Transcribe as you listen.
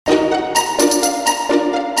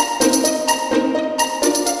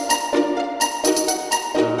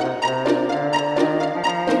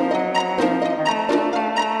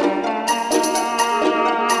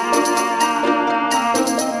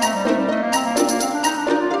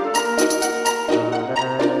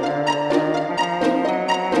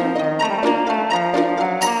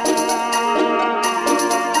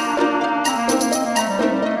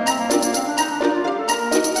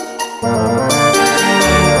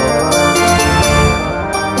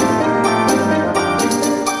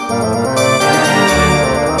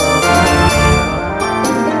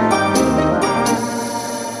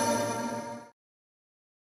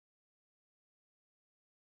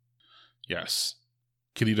Yes.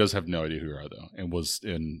 Kitty does have no idea who you are, though,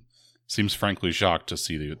 and seems frankly shocked to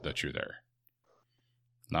see that you're there.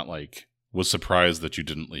 Not like was surprised that you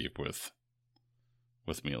didn't leave with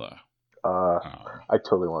Mila. I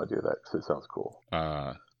totally want to do that because it sounds cool.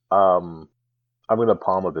 Uh, I'm gonna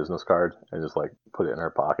palm a business card and just like put it in her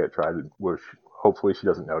pocket. Try to, which hopefully she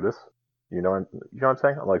doesn't notice. You know what I'm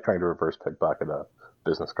saying? I'm like trying to reverse pickpocket a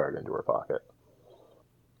business card into her pocket.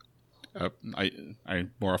 I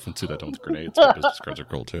more often see that done with grenades, but business cards are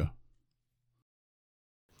cool too.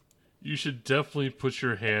 You should definitely put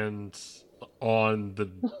your hands on the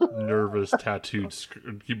nervous tattooed,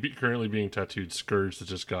 currently being tattooed Scourge that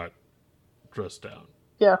just got dressed down.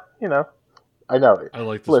 Yeah, you know. I know. I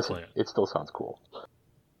like this Listen, plan. it still sounds cool.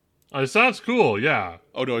 It sounds cool, yeah.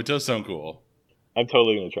 Oh no, it does sound cool. I'm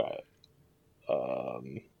totally gonna try it.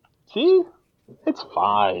 See? It's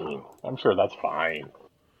fine. I'm sure that's fine.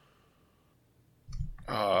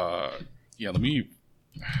 Yeah, let me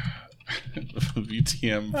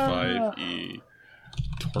VTM 5e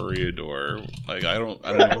Toreador. Like I don't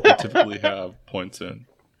know if we typically have points in.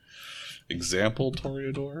 Example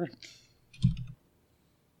Toreador.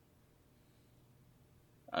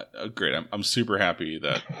 Great. I'm super happy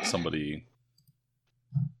that somebody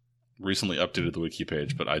recently updated the wiki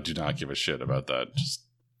page, but I do not give a shit about that. Just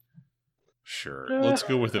sure. Let's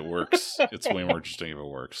go with it works. It's way more interesting if it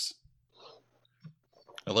works.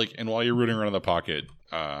 And while you're rooting around in the pocket,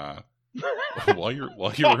 while you're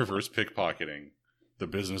reverse pickpocketing the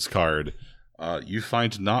business card, you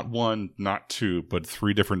find not one, not two, but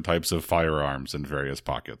 3 different types of firearms in various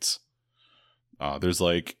pockets. There's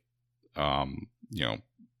like, there's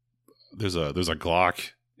a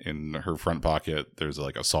Glock in her front pocket. There's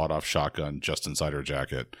like a sawed-off shotgun just inside her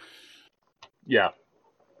jacket. Yeah.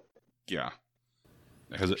 Yeah.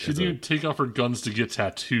 She didn't take off her guns to get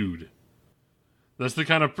tattooed. That's the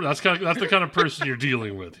kind of person you're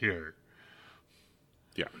dealing with here.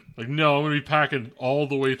 Yeah. Like, no, I'm gonna be packing all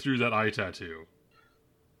the way through that eye tattoo.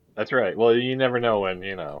 That's right. Well, you never know when,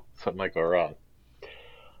 something might go wrong.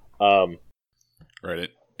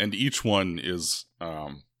 Right. And each one is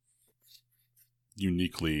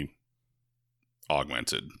uniquely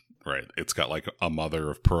augmented, right? It's got like a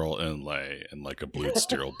mother of pearl inlay and like a blued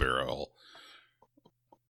steel barrel.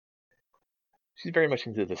 She's very much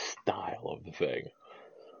into the style of the thing.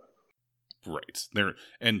 Right. There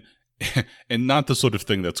and not the sort of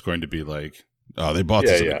thing that's going to be like, oh, they bought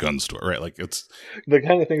this at a gun store, right? Like it's the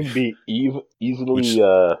kind of thing to be easily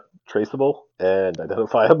traceable and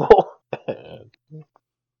identifiable.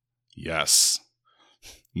 Yes.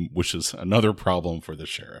 Which is another problem for the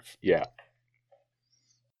sheriff. Yeah.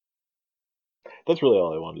 That's really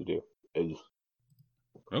all I wanted to do. Is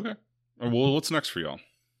okay. Well, what's next for y'all?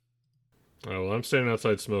 Oh, well, I'm standing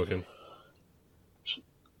outside smoking.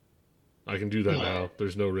 I can do that now.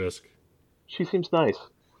 There's no risk. She seems nice.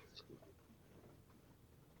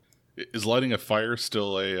 Is lighting a fire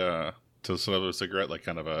still to sort of a cigarette, like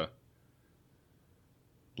kind of a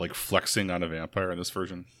like flexing on a vampire in this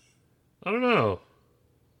version? I don't know.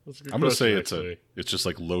 That's a good I'm gonna say actually. it's just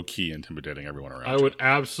like low key intimidating everyone around. I would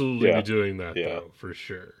absolutely be doing that though, for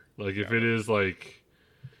sure. Like if it is like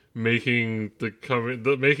making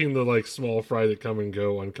the like small fry that come and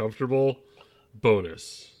go uncomfortable,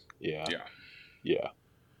 bonus. Yeah.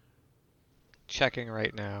 Checking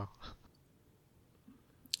right now.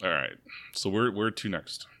 All right. So where to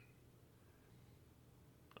next?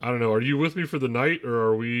 I don't know. Are you with me for the night, or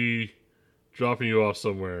are we dropping you off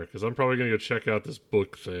somewhere? Because I'm probably gonna go check out this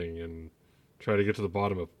book thing and try to get to the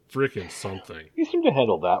bottom of frickin' something. You seem to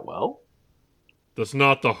handle that well. That's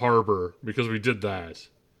not the harbor, because we did that.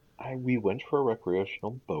 We went for a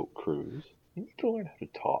recreational boat cruise. You need to learn how to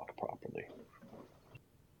talk properly.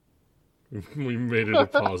 We made it a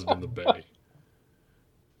pause in the bay.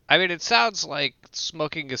 I mean, it sounds like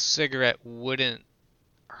smoking a cigarette wouldn't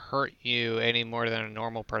hurt you any more than a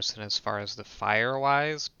normal person as far as the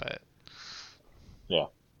fire-wise, but... Yeah.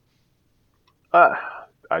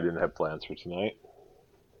 I didn't have plans for tonight.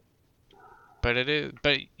 But it is...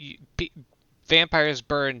 vampires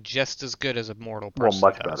burn just as good as a mortal person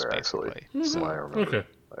much does, better, basically. actually. So, I remember. Okay.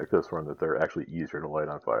 I could have sworn that they're actually easier to light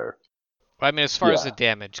on fire. I mean, as far as the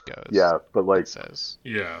damage goes. Yeah, but like... It says.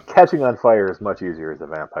 Yeah. Catching on fire is much easier as a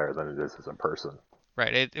vampire than it is as a person.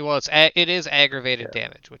 Right. It is aggravated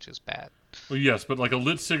damage, which is bad. Well, yes, but like a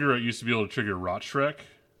lit cigarette used to be able to trigger Rot Shrek.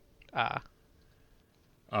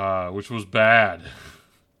 Which was bad.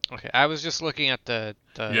 Okay, I was just looking at the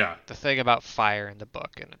thing about fire in the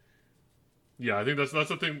book, and yeah, I think that's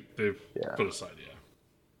the thing they've put aside. Yeah,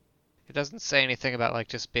 it doesn't say anything about like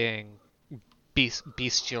just being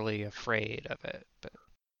bestially afraid of it. But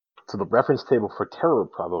So the reference table for terror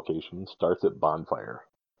provocation starts at bonfire.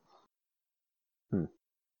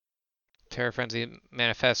 Terror frenzy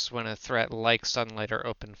manifests when a threat like sunlight or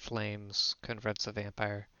open flames confronts a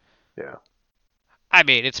vampire. Yeah. I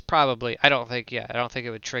mean, it's probably, I don't think it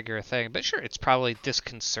would trigger a thing, but sure, it's probably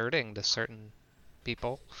disconcerting to certain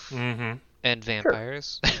people and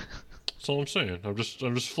vampires. Sure. That's all I'm saying. I'm just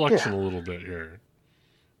flexing a little bit here,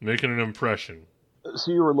 making an impression.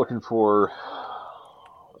 So you were looking for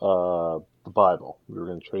the Bible. We were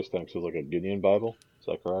going to trace things as like a Gideon Bible. Is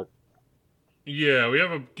that correct? Yeah, we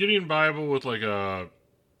have a Gideon Bible with like a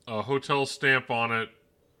hotel stamp on it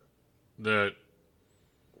that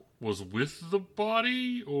was with the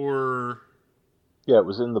body, or... Yeah, it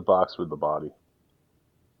was in the box with the body.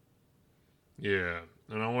 Yeah,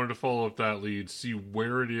 and I wanted to follow up that lead, see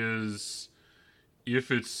where it is,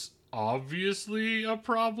 if it's obviously a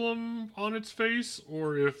problem on its face,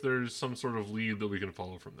 or if there's some sort of lead that we can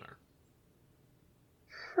follow from there.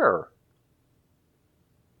 Sure.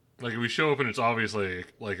 Like, if we show up and it's obviously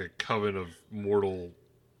like a coven of mortal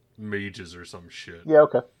mages or some shit. Yeah,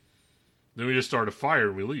 okay. Then we just start a fire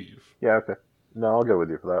and we leave. Yeah, okay. No, I'll go with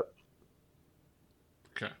you for that.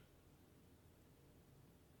 Okay.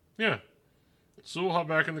 Yeah. So we'll hop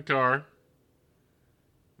back in the car.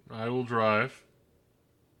 I will drive.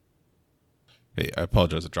 Hey, I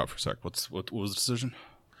apologize. I dropped for a sec. What was the decision?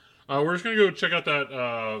 We're just going to go check out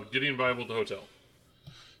that Gideon Bible at the hotel.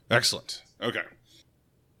 Excellent. Okay.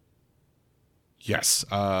 Yes.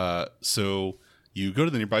 So you go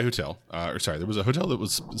to the nearby hotel. There was a hotel that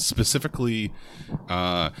was specifically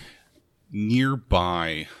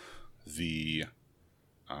nearby the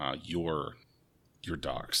your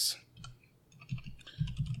docks.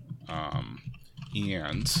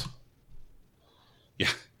 And yeah.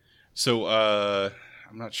 So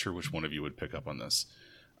I'm not sure which one of you would pick up on this.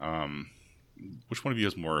 Which one of you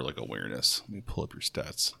has more like awareness? Let me pull up your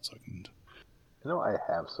stats so I can. You know, I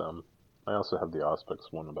have some. I also have the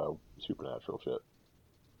Auspex one about supernatural shit.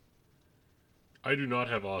 I do not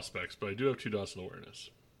have Auspex, but I do have 2 dots in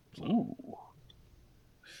awareness. So. Ooh.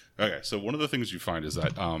 Okay, so one of the things you find is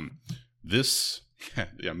that this,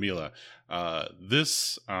 yeah, Mila,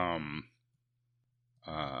 this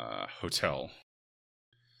hotel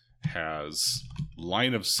has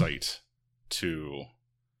line of sight to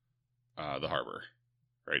the harbor,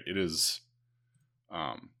 right? It is,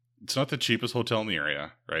 it's not the cheapest hotel in the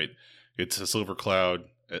area, right? It's a Silver Cloud.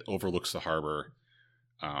 It overlooks the harbor.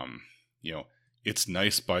 It's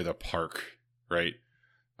nice by the park, right?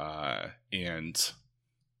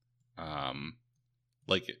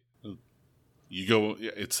 You go.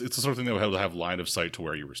 It's the sort of thing that would have line of sight to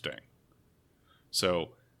where you were staying. So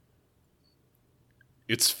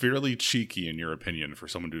it's fairly cheeky, in your opinion, for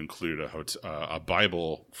someone to include a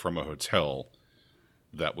Bible from a hotel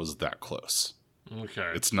that was that close.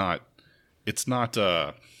 Okay. It's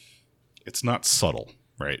not subtle,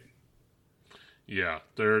 right? Yeah,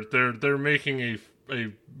 they're making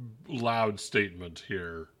a loud statement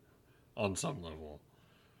here on some level.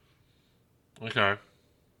 Okay.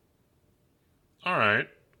 All right.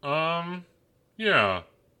 Yeah.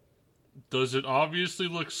 Does it obviously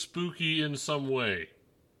look spooky in some way?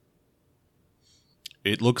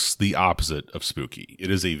 It looks the opposite of spooky.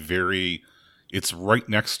 It's right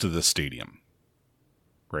next to the stadium.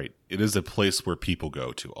 Right. It is a place where people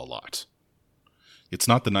go to a lot. It's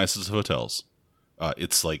not the nicest of hotels.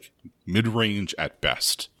 It's like mid-range at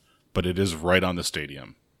best, but it is right on the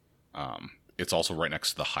stadium. It's also right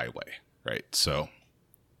next to the highway, right? So.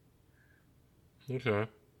 Okay.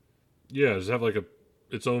 Yeah, does it have like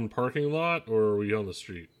its own parking lot, or are we on the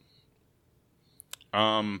street?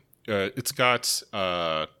 It's got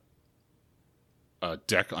a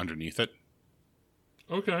deck underneath it.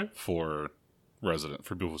 Okay. For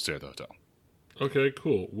people who stay at the hotel. Okay,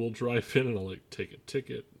 cool. We'll drive in and I'll take a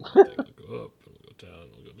ticket. I'll go up, and we'll go down,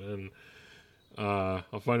 we'll go down.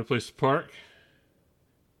 I'll find a place to park,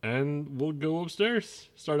 and we'll go upstairs.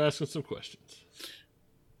 Start asking some questions.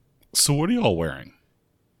 So what are you all wearing?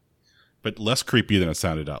 But less creepy than it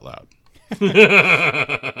sounded out loud.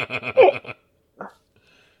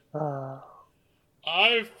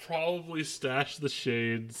 I've probably stashed the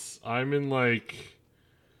shades. I'm in like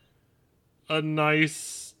a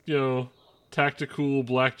nice, tactical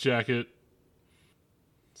black jacket,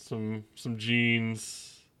 some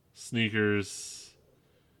jeans, sneakers.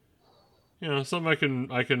 Something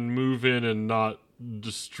I can move in and not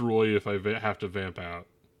destroy if I have to vamp out.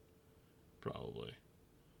 Probably.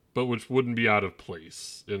 But which wouldn't be out of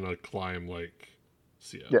place in a climb like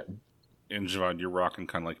Seattle. Yeah. And Javon, you're rocking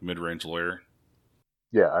kind of like mid-range lawyer.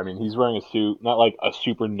 Yeah, I mean, he's wearing a suit, not like a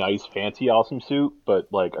super nice, fancy, awesome suit,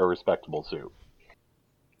 but like a respectable suit.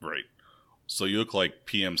 Right. So you look like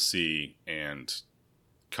PMC and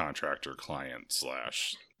contractor client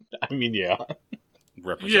slash I mean, yeah.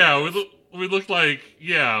 representative. Yeah, we look like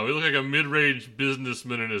a mid-range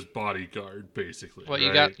businessman and his bodyguard, basically. What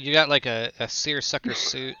right? you got like a seersucker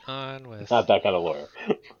suit on with? Not that kind of lawyer.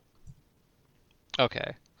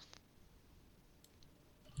 Okay.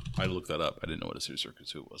 I looked that up. I didn't know what a seersucker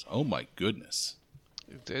suit was. Oh my goodness.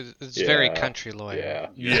 It's very Yeah, country lawyer.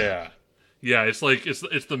 Yeah. It's like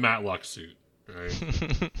it's the Matlock suit, right?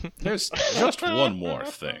 There's just one more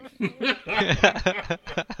thing.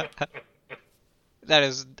 That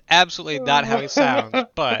is absolutely not how he sounds,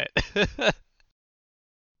 but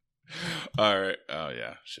All right. Oh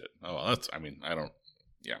yeah. Shit. Oh, well, that's. I mean, I don't.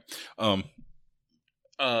 Yeah.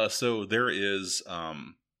 So there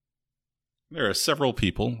are several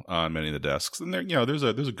people on many of the desks, and there's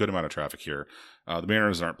a good amount of traffic here. The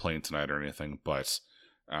Mariners aren't playing tonight or anything, but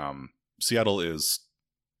Seattle is.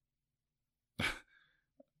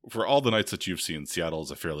 For all the nights that you've seen, Seattle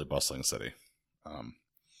is a fairly bustling city.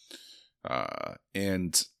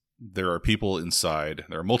 And there are people inside.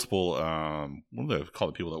 There are multiple, what do they call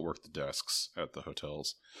the people that work the desks at the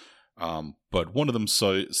hotels? But one of them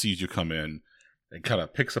sees you come in and kind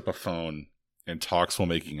of picks up a phone and talks while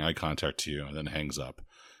making eye contact to you and then hangs up.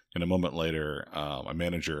 And a moment later, a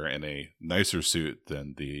manager in a nicer suit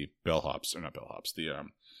than the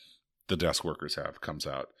the desk workers have comes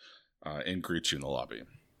out and greets you in the lobby.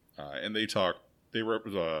 And they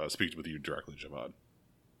speak with you directly, Javad.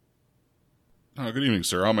 Good evening,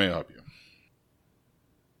 sir. How may I help you?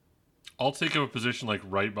 I'll take up a position like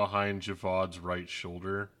right behind Javad's right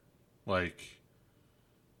shoulder, like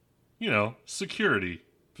security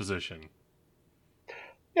position.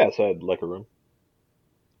 Yeah, so I'd like a room.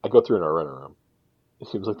 I go through in our rental room. It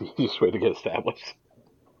seems like the easiest way to get established.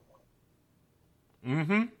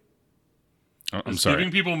 Mm-hmm. I'm sorry.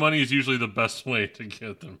 Giving people money is usually the best way to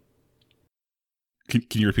get them. Can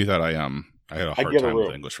you repeat that? I had a hard time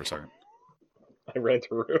with English for a second. I rent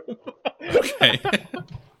a room. Okay.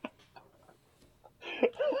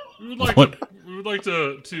 We would like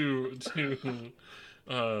to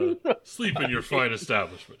sleep in your fine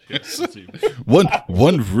establishment. Yes, this evening.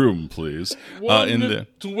 One room, please. One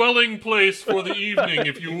dwelling place for the evening,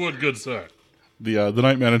 if you would, good sir. The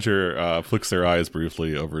night manager flicks their eyes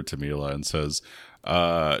briefly over to Mila and says,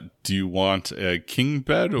 "Do you want a king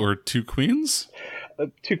bed or 2 queens?"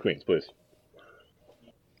 2 queens, please.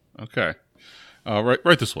 Okay.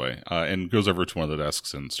 Right this way, and goes over to one of the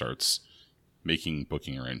desks and starts making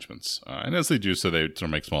booking arrangements. And as they do so, they sort of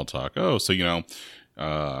make small talk. Oh, so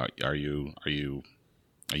are you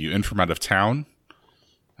in from out of town?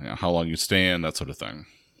 How long you staying? That sort of thing.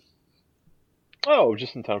 Oh,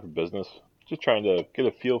 just in town for business. Just trying to get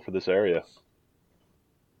a feel for this area.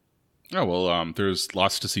 Oh well, there's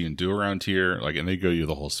lots to see and do around here. And they go you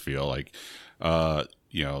the whole spiel.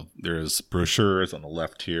 There's brochures on the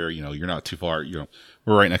left here. You're not too far.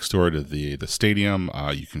 We're right next door to the stadium.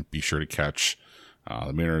 You can be sure to catch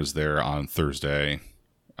the Mariners there on Thursday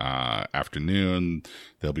afternoon.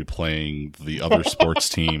 They'll be playing the other sports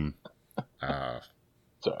team.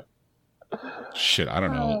 Sorry. Shit, I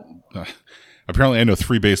don't know. Apparently, I know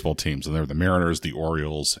 3 baseball teams, and they're the Mariners, the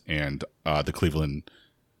Orioles, and the Cleveland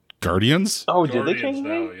Guardians. Oh, Guardians did they change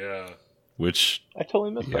now? that? Yeah. Which I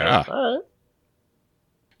totally missed Yeah. that. All right.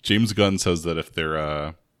 James Gunn says that if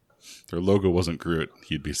their logo wasn't Groot,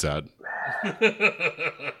 he'd be sad.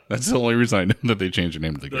 That's the only reason I know that they changed their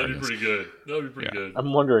name to the That'd be Guardians. pretty good. That'd be pretty good.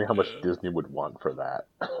 I'm wondering how much Disney would want for that.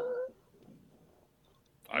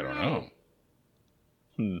 I don't know.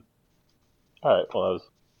 All right. Well, that was.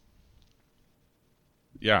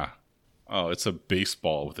 Yeah. Oh, it's a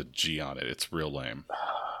baseball with a G on it. It's real lame.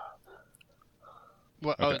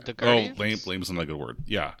 What? Okay. Oh, the Guardians? Lame isn't a good word.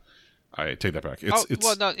 Yeah. I take that back.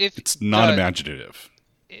 It's non-imaginative.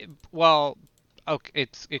 Okay,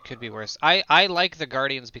 it could be worse. I like the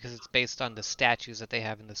Guardians because it's based on the statues that they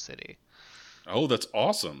have in the city. Oh, that's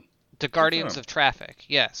awesome. The Guardians of Traffic.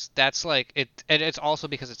 Yes, that's like it, and it's also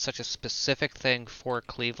because it's such a specific thing for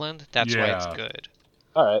Cleveland. That's why it's good.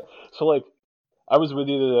 All right. So I was with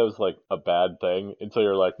you that it was a bad thing until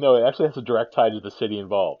you're like, no, it actually has a direct tie to the city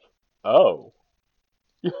involved. Oh.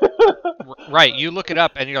 Right, you look it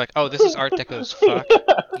up and you're like, oh, this is Art Deco as fuck.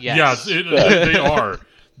 Yes. They are.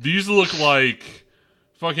 These look like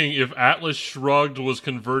fucking if Atlas Shrugged was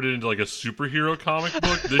converted into a superhero comic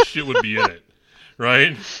book, this shit would be in it.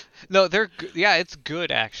 Right? No, it's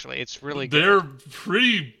good actually. It's really good. They're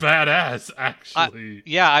pretty badass actually.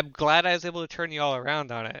 I'm glad I was able to turn you all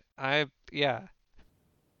around on it.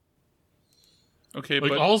 Okay, Like,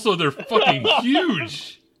 but also, they're fucking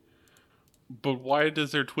huge. but why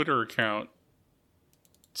does their Twitter account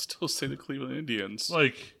still say the Cleveland Indians?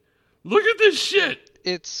 Like, look at this shit.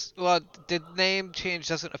 The name change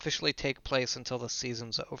doesn't officially take place until the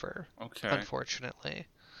season's over. Okay. Unfortunately.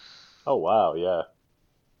 Oh wow, yeah.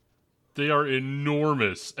 They are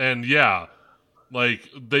enormous, and yeah, like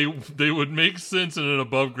they would make sense in an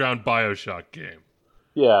above ground BioShock game.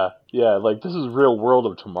 Yeah, like this is real World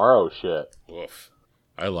of Tomorrow shit. Woof.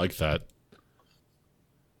 I like that.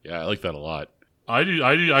 Yeah, I like that a lot. I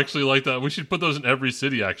do actually like that. We should put those in every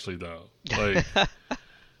city, actually, though. Like,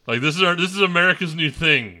 like this is America's new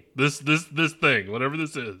thing. This thing, whatever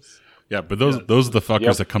this is. Yeah, but those are the fuckers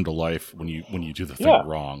Yep. that come to life when you do the thing Yeah.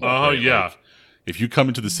 wrong. Oh, right? yeah. Like, if you come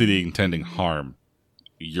into the city intending harm,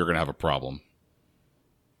 you're gonna have a problem.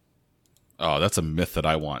 Oh, that's a myth that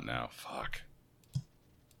I want now. Fuck.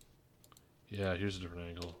 Yeah, here's a different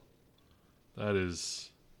angle. That is.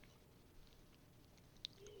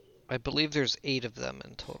 I believe there's 8 of them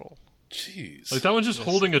in total. Jeez. Like, that one's just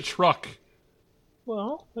holding a truck.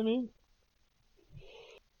 Well, I mean,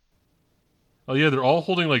 Oh, yeah, they're all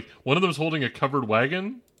holding, like, one of them's holding a covered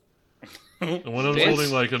wagon. And one of them's Vince?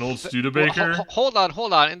 holding, like, an old Well, Studebaker. hold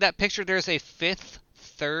on. In that picture, there's a Fifth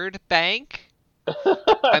Third Bank.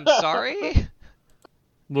 I'm sorry?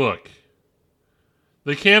 Look.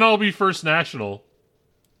 They can't all be First National.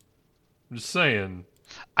 I'm just saying.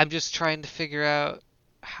 I'm just trying to figure out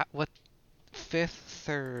what Fifth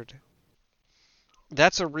Third.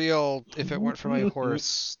 That's a real. If it weren't for my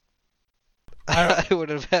horse, I would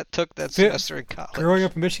have took that semester in college. Growing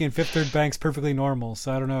up in Michigan, Fifth Third Bank's perfectly normal,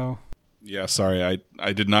 so I don't know. Yeah, sorry,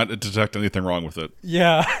 I did not detect anything wrong with it.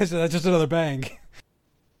 Yeah, that's just another bank.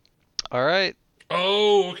 All right.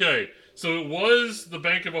 Oh, okay. So it was the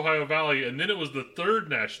Bank of Ohio Valley, and then it was the Third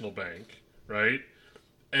National Bank, right?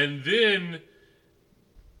 And then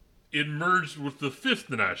it merged with the Fifth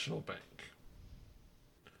National Bank.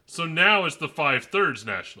 So now it's the 5/3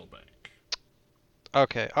 National Bank.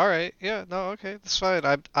 Okay. All right. Yeah. No. Okay. That's fine.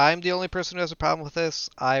 I'm the only person who has a problem with this.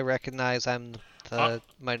 I recognize I'm the.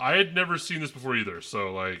 I had never seen this before either,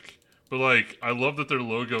 so like, but like, I love that their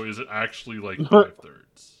logo isn't actually like 5/3.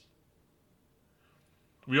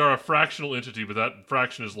 We are a fractional entity, but that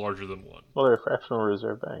fraction is larger than 1. well, they're a fractional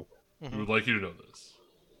reserve bank. We would like you to know this.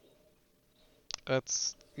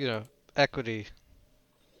 That's equity.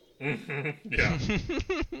 Yeah.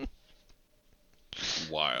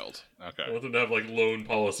 Wild. I Okay. want them to have like loan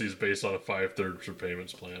policies based on a 5/3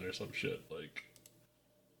 repayments plan or some shit. Like,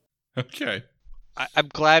 Okay. I'm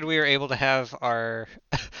glad we were able to have our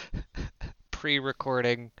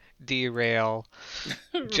pre-recording derail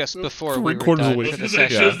just before we were Quarters done away. for the this is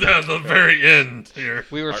session. just at the very end here.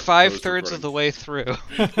 We were Our 5/3 of post-recording. the way through.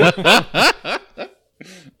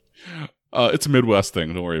 It's a Midwest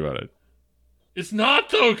thing. Don't worry about it. It's not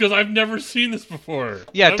though, because I've never seen this before.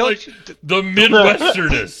 Yeah, I'm don't like the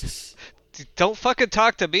Midwesternists. don't fucking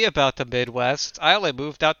talk to me about the Midwest. I only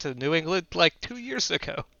moved out to New England like 2 years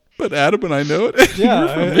ago. But Adam and I know it. Yeah, You're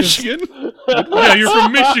from it's- Michigan. Yeah, you're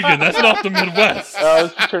from Michigan. That's not the Midwest.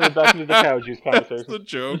 Let's just turn it back into the cow juice That's conversation. the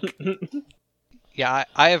joke. Yeah,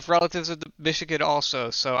 I have relatives in Michigan also,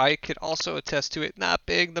 so I could also attest to it not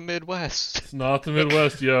being the Midwest. It's not the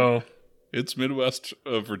Midwest, yo. It's Midwest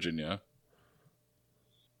of Virginia.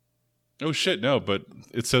 Oh shit, no, but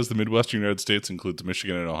it says the Midwestern United States includes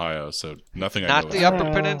Michigan and Ohio, so nothing I know. Not the is- Upper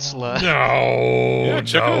Peninsula. No, Yeah,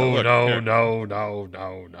 check it out. Look, here.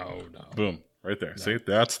 no. Boom, right there. See,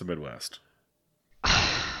 that's the Midwest.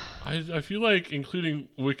 I feel like including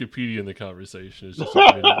Wikipedia in the conversation is just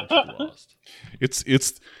something that should be lost.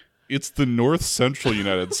 It's the North Central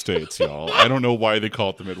United States, y'all. I don't know why they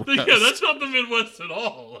call it the Midwest. Yeah, that's not the Midwest at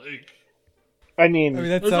all. Like, I mean, I mean,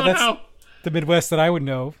 that's not that's how. the Midwest that I would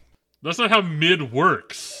know. That's not how mid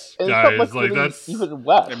works, it's guys. not Like really that's even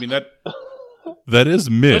west. I mean that is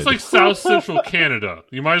mid. that's like South Central Canada.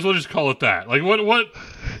 You might as well just call it that. Like what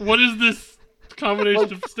is this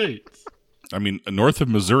combination of states? I mean, north of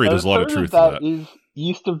Missouri, there's a lot of third truth that to that. is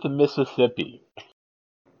east of the Mississippi.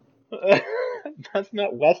 That's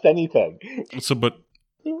not west anything. So, but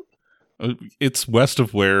it's west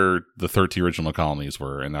of where the 13 original colonies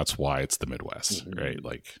were, and that's why it's the Midwest, right?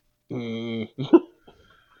 Like, Mm.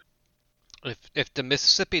 If the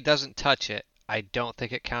Mississippi doesn't touch it, I don't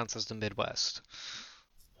think it counts as the Midwest.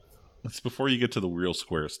 it's before you get to the real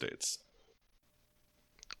square states.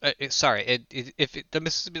 If the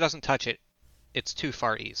Mississippi doesn't touch it, it's too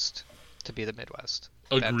far east to be the Midwest.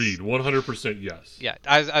 Agreed, 100% yes. Yeah,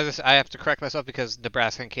 I have to correct myself because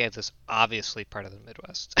Nebraska and Kansas obviously part of the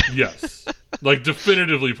Midwest. Yes, like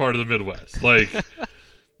definitively part of the Midwest. Like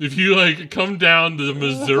If you like come down the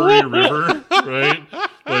Missouri River, right?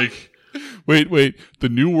 Like, Wait. The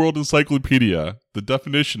New World Encyclopedia, the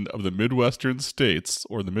definition of the Midwestern states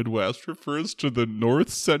or the Midwest refers to the north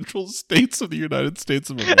central states of the United States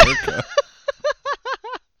of America.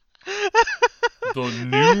 the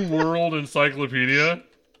New World Encyclopedia.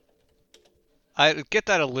 I get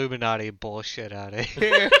that Illuminati bullshit out of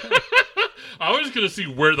here. I was gonna see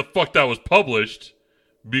where the fuck that was published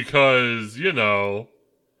because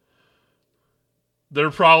they're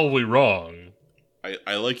probably wrong.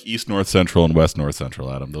 I like East North Central and West North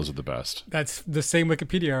Central, Adam. Those are the best. That's the same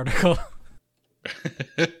Wikipedia article.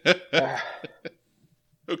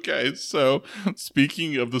 Okay, so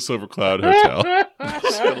speaking of the Silver Cloud Hotel,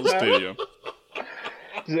 Seattle Stadium.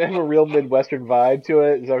 Does it have a real Midwestern vibe to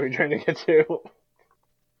it? Is that what you're trying to get to?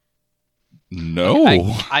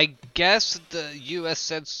 No. I guess the U.S.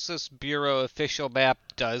 Census Bureau official map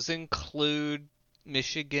does include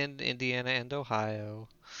Michigan, Indiana, and Ohio.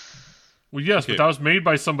 Well, yes, Okay. but that was made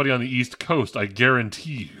by somebody on the East Coast. I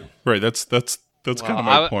guarantee you. Right, that's kind of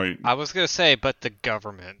my point. I was gonna say, but the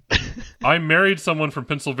government. I married someone from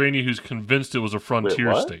Pennsylvania who's convinced it was a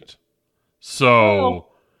frontier what? state. So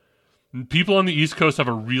people on the East Coast have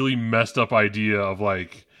a really messed up idea of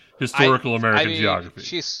like historical American geography.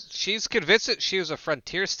 She's convinced that she was a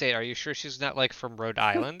frontier state. Are you sure she's not like from Rhode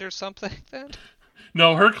Island or something then?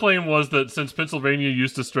 No, her claim was that since Pennsylvania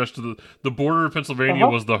used to stretch to the border of Pennsylvania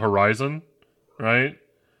was the horizon, right?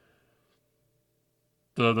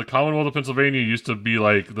 The Commonwealth of Pennsylvania used to be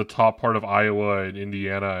like the top part of Iowa and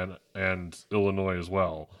Indiana and Illinois as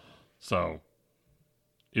well. So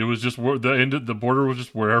it was just the border was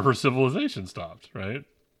just wherever civilization stopped, right?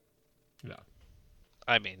 Yeah.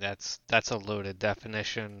 I mean, that's a loaded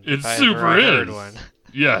definition. It if I super ever heard is. one.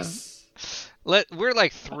 Yes. We're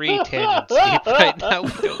like 3 tangents deep right now.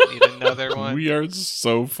 We don't need another one. We are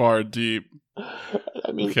so far deep.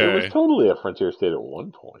 I mean, it Okay. was totally a frontier state at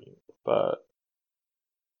one point, but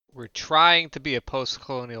We're trying to be a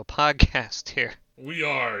post-colonial podcast here. We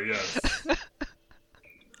are, yes.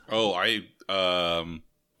 Oh,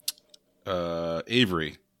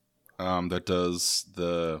 Avery, that does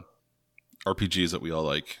the RPGs that we all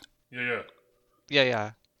like. Yeah.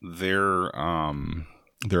 Yeah. Their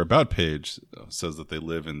about page says that they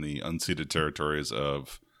live in the unceded territories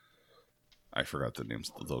of, I forgot the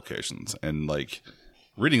names of the locations, and like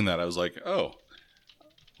reading that, I was like,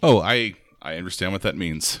 I understand what that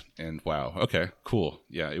means, and wow, okay, cool,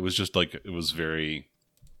 yeah, it was just like it was very.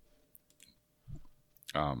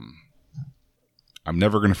 I'm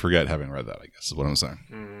never going to forget having read that, I guess is what I'm saying.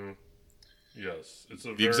 Mm-hmm. Yes, it's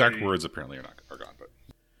The exact words apparently are gone, but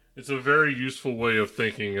it's a very useful way of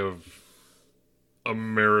thinking of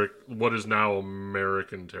what is now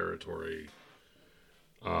American territory,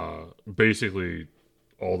 basically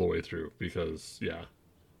all the way through. Because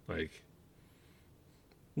like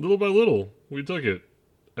little by little we took it,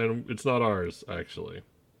 and it's not ours actually.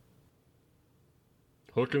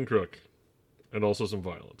 Hook and crook, and also some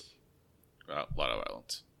violence. a lot of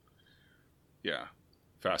violence. Yeah,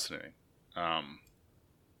 fascinating.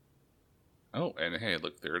 Oh, and hey,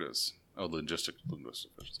 look, there it is. Oh, linguistic.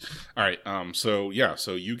 All right. So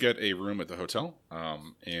you get a room at the hotel.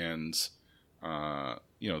 And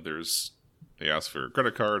they ask for a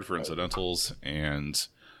credit card for incidentals, and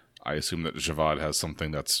I assume that Javad has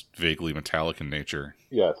something that's vaguely metallic in nature.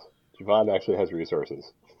 yes, Javad actually has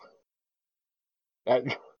resources.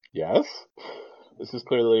 Yes, this is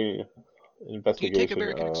clearly an investigation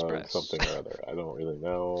American of Express? something or other. I don't really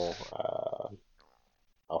know.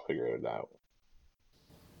 I'll figure it out.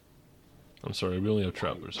 I'm sorry, we only have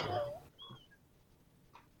travelers here.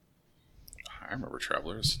 I remember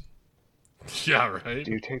Travelers. Yeah, right.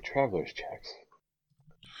 Do you take traveler's checks?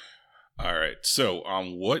 All right. So,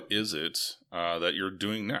 what is it that you're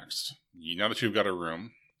doing next? Now that you've got a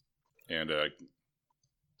room, and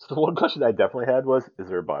So the one question I definitely had was, is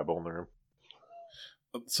there a Bible in the room?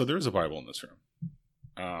 so there's a Bible in this room.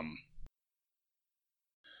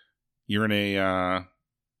 You're in a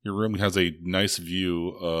your room has a nice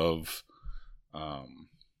view of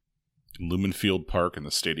Lumenfield Park and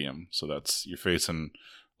the stadium. So you're facing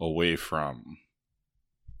away from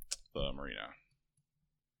the marina,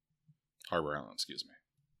 Harbor Island, excuse me.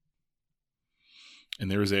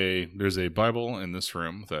 And there's a Bible in this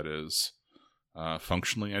room that is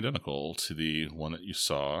functionally identical to the one that you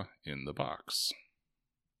saw in the box.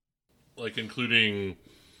 Like including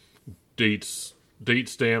date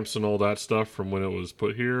stamps and all that stuff from when it was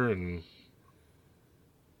put here, and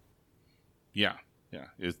Yeah.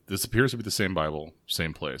 This appears to be the same Bible,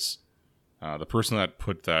 same place. The person that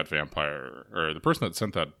put that vampire, or the person that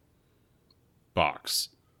sent that box,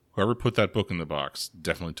 Whoever put that book in the box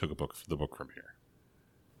definitely took the book from here.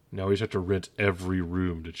 Now we just have to rent every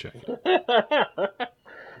room to check it. I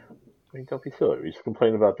mean, don't be silly. We just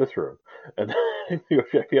complain about this room, and then you go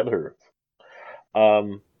check the other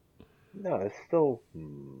rooms. No, it's still.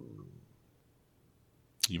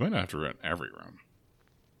 You might not have to rent every room.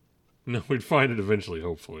 No, we'd find it eventually,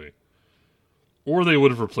 hopefully. Or they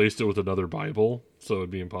would have replaced it with another Bible, so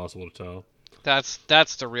it'd be impossible to tell. That's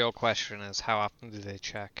the real question: is how often do they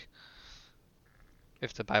check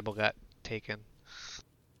if the Bible got taken?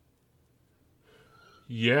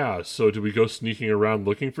 Yeah, so do we go sneaking around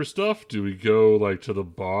looking for stuff? Do we go, like, to the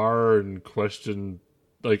bar and question...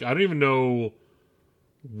 Like, I don't even know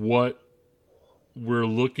what we're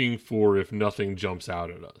looking for if nothing jumps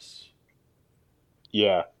out at us.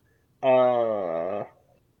 Yeah.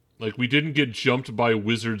 Like, we didn't get jumped by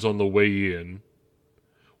wizards on the way in.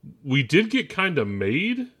 We did get kind of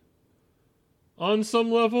made on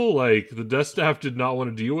some level. Like, the desk staff did not want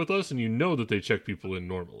to deal with us, and you know that they check people in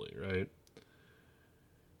normally, right?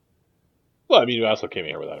 Well, I mean, you also came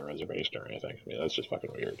here without a reservation or anything. I mean, that's just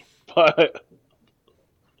fucking weird. But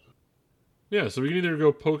Yeah, so we can either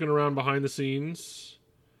go poking around behind the scenes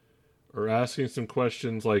or asking some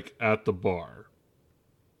questions, like, at the bar.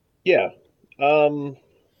 yeah, I think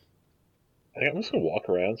I'm just gonna walk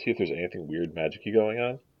around, see if there's anything weird, magic-y going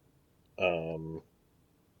on.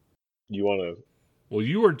 You want to? Well,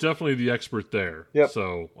 you are definitely the expert there. Yep.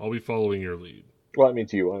 So I'll be following your lead. Well, I mean,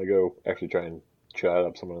 do you want to go actually try and chat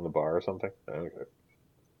up someone in the bar or something? Okay.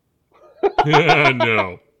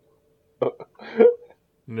 No.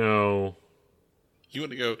 No. You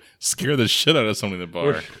want to go scare the shit out of someone in the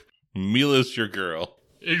bar. Mila's your girl.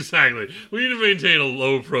 Exactly. We need to maintain a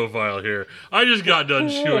low profile here. I just got done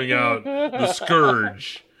chewing out the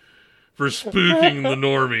scourge for spooking the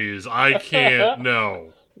normies. I can't.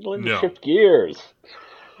 No. No. Shift gears.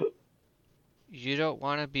 You don't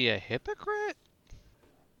want to be a hypocrite?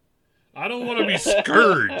 I don't want to be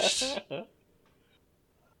scourged.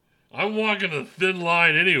 I'm walking a thin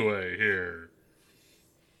line anyway here.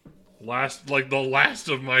 The last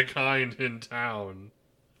of my kind in town.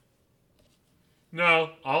 No,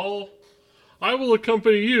 I will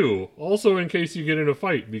accompany you, also in case you get in a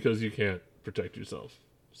fight because you can't protect yourself.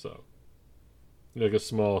 So, like a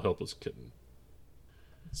small helpless kitten.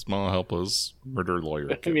 Small, helpless, murder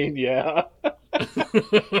lawyer. I mean, yeah.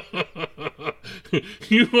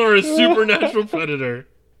 You are a supernatural predator,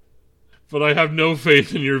 but I have no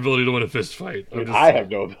faith in your ability to win a fist fight. I have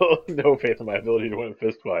no faith in my ability to win a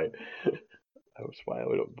fist fight. That's why I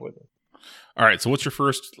would avoid them. All right, so what's your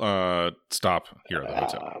first stop here at the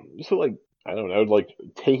hotel? So, like, I don't know, like,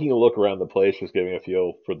 taking a look around the place, just getting a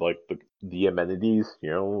feel for, like, the amenities, you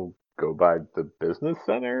know, go by the business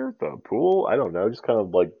center, the pool, I don't know, just kind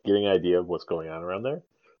of, like, getting an idea of what's going on around there.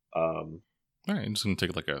 All right, I'm just gonna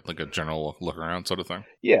take like a general look around sort of thing.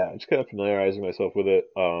 Yeah, just kind of familiarizing myself with it.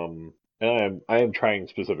 And I am trying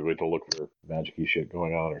specifically to look for magic-y shit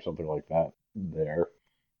going on or something like that there.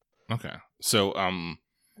 Okay, so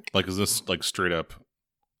like, is this like straight up?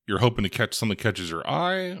 You're hoping to catch something that catches your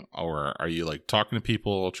eye, or are you like talking to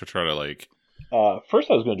people to try to like?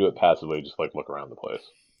 First, I was going to do it passively, just like look around the place,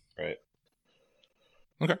 right?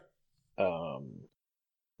 Okay.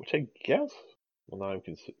 Which I guess. Well, now I'm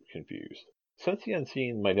confused. Sense the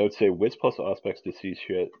unseen, my notes say Wits plus Auspex to see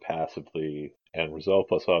shit passively, and Resolve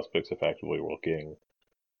plus Auspex effectively looking.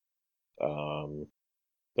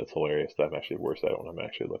 That's hilarious. I'm actually worse at it when I'm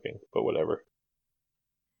actually looking, but whatever.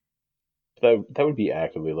 That would be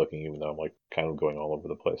actively looking, even though I'm like kind of going all over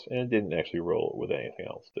the place, and it didn't actually roll with anything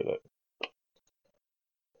else, did it?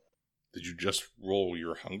 Did you just roll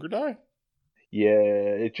your hunger die? Yeah,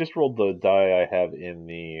 it just rolled the die I have in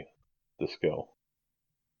the skill.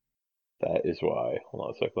 That is why. Hold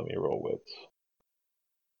on a sec, let me roll wits.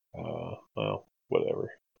 Well,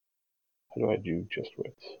 whatever. How do I do just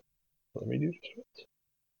wits? Let me do just wits.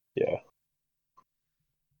 Yeah.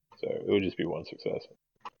 So it would just be one success.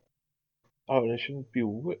 Oh, and it shouldn't be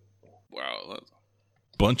wit. Wow, that's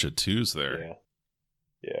a bunch of twos there.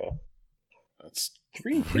 Yeah. That's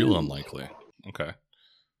 3 real twos. unlikely. Okay.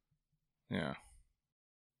 Yeah.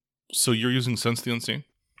 So you're using Sense the Unseen?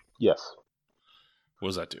 Yes. What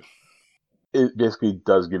does that do? It basically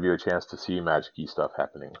does give you a chance to see magic-y stuff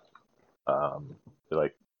happening.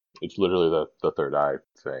 Like, it's literally the third eye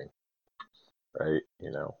thing. Right?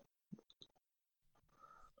 You know?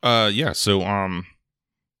 Yeah, so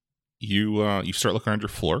you start looking around your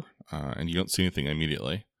floor, and you don't see anything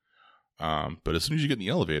immediately. But as soon as you get in the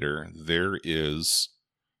elevator, there is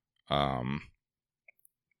a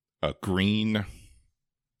green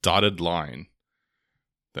dotted line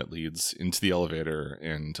that leads into the elevator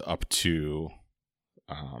and up to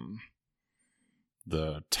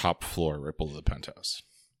the top floor right below the penthouse.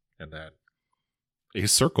 And then a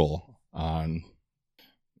circle on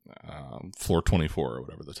floor 24 or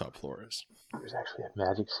whatever the top floor is. There's actually a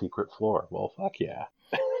magic secret floor. Well, fuck yeah.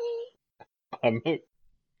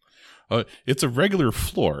 It's a regular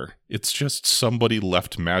floor. It's just somebody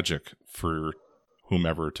left magic for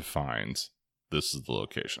whomever to find. This is the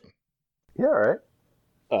location. Yeah,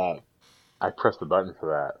 all right. I pressed the button for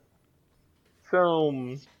that.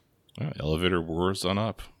 So, Elevator roars on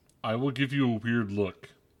up. I will give you a weird look.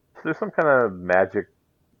 is there some kind of magic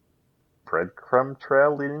breadcrumb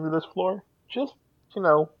trail leading to this floor? Just,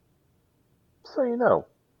 so you know.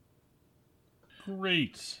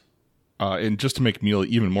 Great. And just to make Neil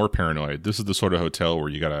even more paranoid, this is the sort of hotel where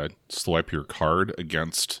you gotta swipe your card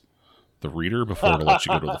against the reader before it'll let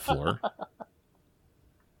you go to the floor.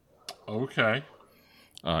 Okay.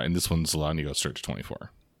 And this one's allowing you to go straight to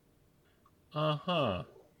 24. Uh-huh.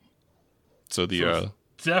 So it's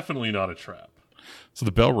definitely not a trap. So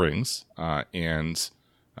the bell rings, and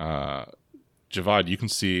Javad, you can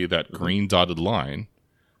see that green dotted line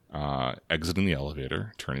exiting the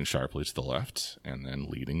elevator, turning sharply to the left, and then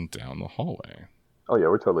leading down the hallway. Oh yeah,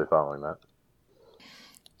 we're totally following that.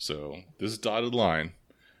 So this dotted line,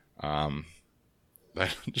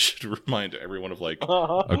 that should remind everyone of like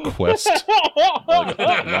a quest,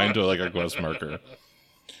 like a quest marker,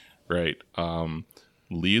 right?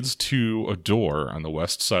 Leads to a door on the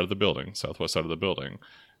west side of the building, southwest side of the building,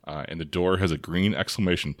 and the door has a green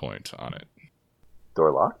exclamation point on it.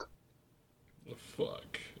 Door locked? The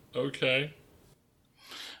fuck? Okay.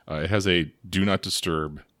 It has a "Do Not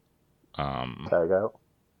Disturb" Tag out.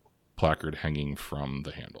 placard hanging from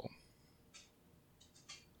the handle.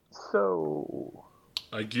 So...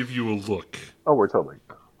 I give you a look. Oh, we're totally...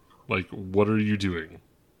 Like, what are you doing?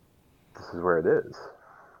 This is where it is.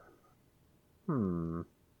 Trying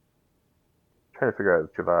to figure out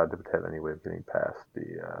if Javad would have any way of getting past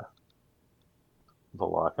the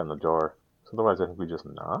lock on the door. So otherwise, I think we just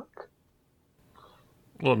knock.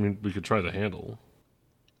 Well, I mean, we could try the handle.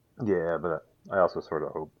 Yeah, but I also sort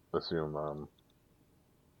of assume.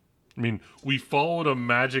 I mean, we followed a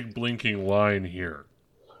magic blinking line here.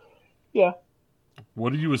 Yeah.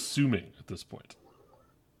 What are you assuming at this point?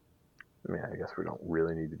 I mean, I guess we don't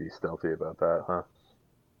really need to be stealthy about that, huh?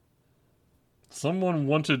 Someone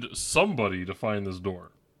wanted somebody to find this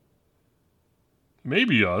door.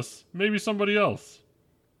 Maybe us. Maybe somebody else.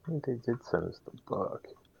 I think they did send us the book.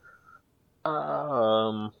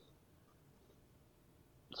 So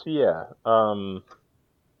yeah, I'm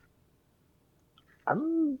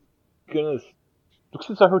gonna, because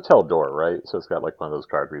it's a hotel door, right? So it's got like one of those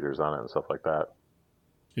card readers on it and stuff like that.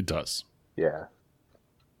 It does. Yeah.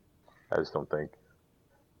 I just don't think.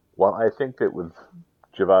 Well, I think that with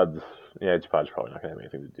Javad's probably not gonna have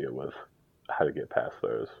anything to do with how to get past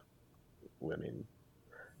those. I mean,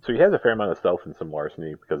 so he has a fair amount of stealth and some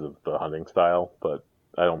larceny because of the hunting style, but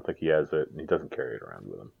I don't think he has it, and he doesn't carry it around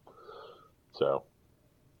with him. So,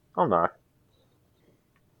 I'll knock.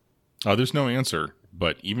 There's no answer,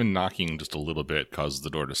 but even knocking just a little bit causes the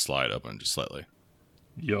door to slide open just slightly.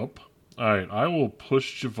 Yup. Alright, I will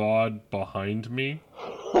push Javad behind me.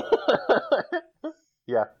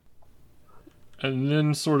 Yeah. And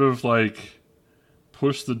then sort of like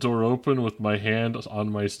push the door open with my hand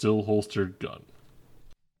on my still holstered gun.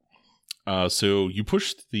 So you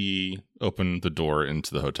open the door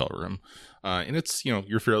into the hotel room, and it's,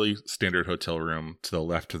 your fairly standard hotel room. To the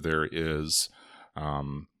left there is,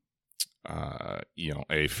 a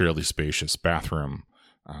fairly spacious bathroom.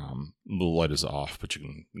 The light is off, but you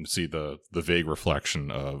can see the vague reflection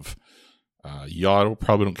of, y'all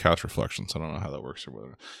probably don't cast reflections. I don't know how that works or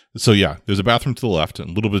whatever. So yeah, there's a bathroom to the left,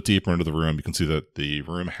 and a little bit deeper into the room, you can see that the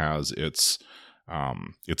room has its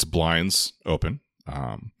blinds open.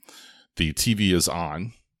 The TV is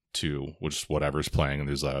on to which whatever's playing, and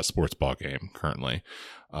there's a sports ball game currently.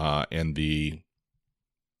 And the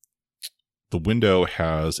window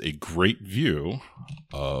has a great view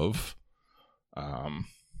of,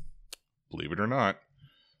 believe it or not,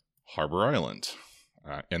 Harbor Island.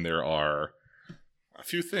 And there are a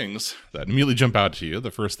few things that immediately jump out to you.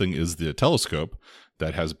 The first thing is the telescope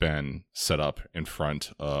that has been set up in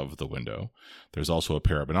front of the window. There's also a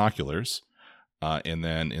pair of binoculars. And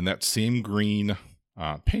then in that same green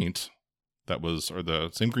paint or the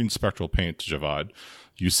same green spectral paint, Javad,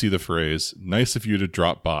 you see the phrase, "Nice of you to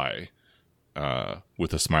drop by,"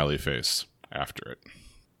 with a smiley face after it.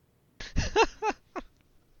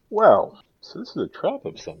 Well, so this is a trap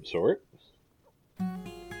of some sort.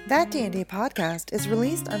 That D&D podcast is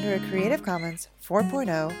released under a Creative Commons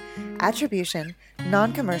 4.0 Attribution,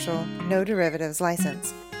 Non-Commercial, No Derivatives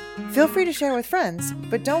license. Feel free to share with friends,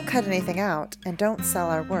 but don't cut anything out and don't sell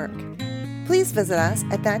our work. Please visit us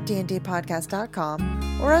at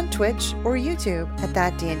thatdndpodcast.com or on Twitch or YouTube at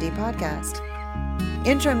That D&D Podcast.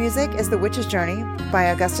 Intro music is The Witch's Journey by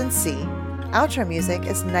Augustin C. Outro music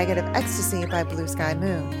is Negative Ecstasy by Blue Sky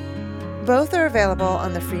Moon. Both are available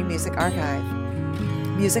on the Free Music Archive.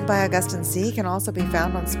 Music by Augustin C. can also be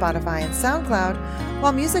found on Spotify and SoundCloud,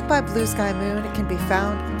 while music by Blue Sky Moon can be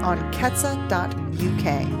found on ketsa.uk.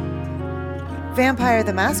 Vampire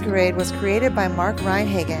the Masquerade was created by Mark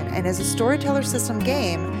Reinhagen and is a storyteller system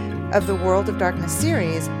game of the World of Darkness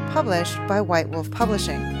series published by White Wolf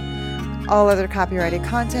Publishing. All other copyrighted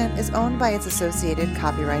content is owned by its associated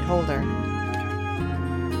copyright holder.